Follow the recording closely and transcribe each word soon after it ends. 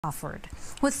Offered.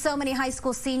 With so many high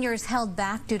school seniors held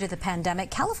back due to the pandemic,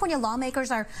 California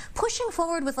lawmakers are pushing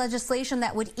forward with legislation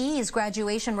that would ease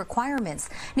graduation requirements.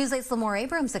 News 8's Lamore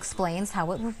Abrams explains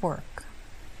how it would work.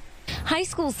 High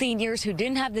school seniors who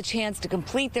didn't have the chance to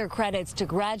complete their credits to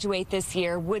graduate this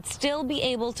year would still be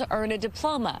able to earn a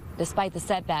diploma, despite the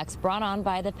setbacks brought on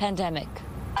by the pandemic.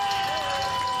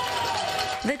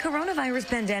 The coronavirus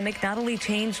pandemic not only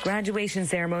changed graduation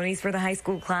ceremonies for the high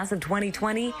school class of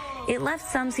 2020, it left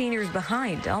some seniors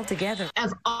behind altogether.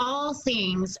 Of all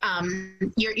things,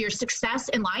 your success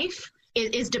in life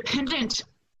is dependent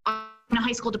on a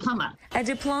high school diploma. A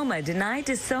diploma denied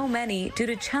to so many due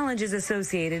to challenges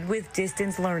associated with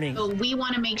distance learning. So we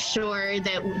want to make sure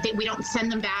that we don't send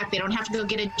them back. They don't have to go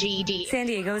get a GED. San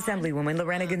Diego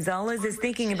Assemblywoman Gonzalez is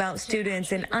thinking about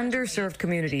students in underserved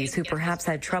communities who perhaps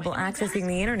had trouble accessing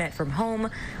the internet from home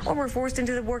or were forced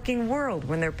into the working world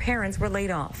when their parents were laid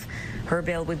off. Her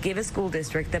bill would give a school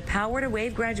district the power to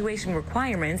waive graduation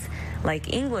requirements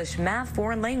like English, math,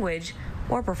 foreign language,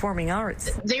 or performing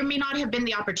arts. There may not have been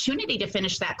the opportunity to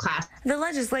finish that class. The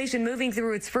legislation moving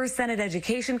through its first Senate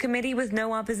Education Committee with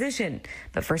no opposition.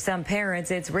 But for some parents,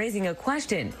 it's raising a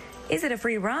question. Is it a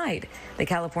free ride? The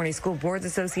California School Boards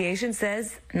Association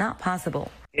says not possible.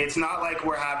 It's not like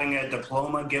we're having a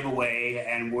diploma giveaway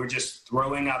and we're just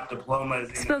throwing up diplomas.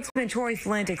 Spokesman Troy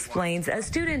Flint explains a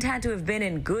student had to have been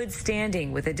in good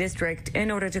standing with the district in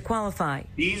order to qualify.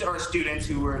 These are students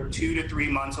who were 2 to 3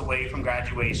 months away from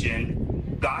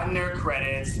graduation, gotten their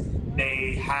credits,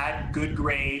 they had good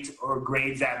grades or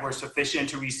grades that were sufficient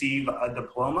to receive a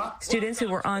diploma. Students who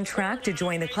were on track to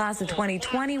join the class of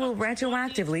 2020 will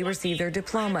retroactively receive their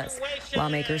diplomas.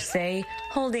 Lawmakers say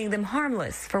holding them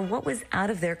harmless for what was out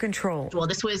of their control. Well,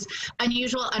 this was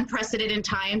unusual, unprecedented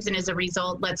times, and as a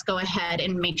result, let's go ahead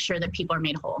and make sure that people are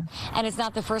made whole. And it's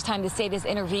not the first time the state has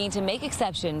intervened to make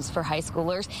exceptions for high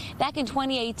schoolers. Back in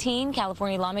 2018,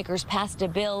 California lawmakers passed a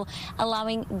bill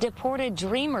allowing deported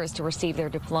dreamers to receive their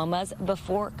diplomas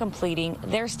before completing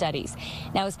their studies.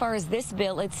 Now, as far as this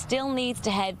bill, it still needs to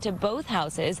head to both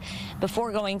houses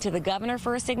before going to the governor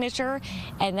for a signature,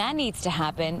 and that needs to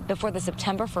happen before the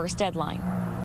September 1st deadline.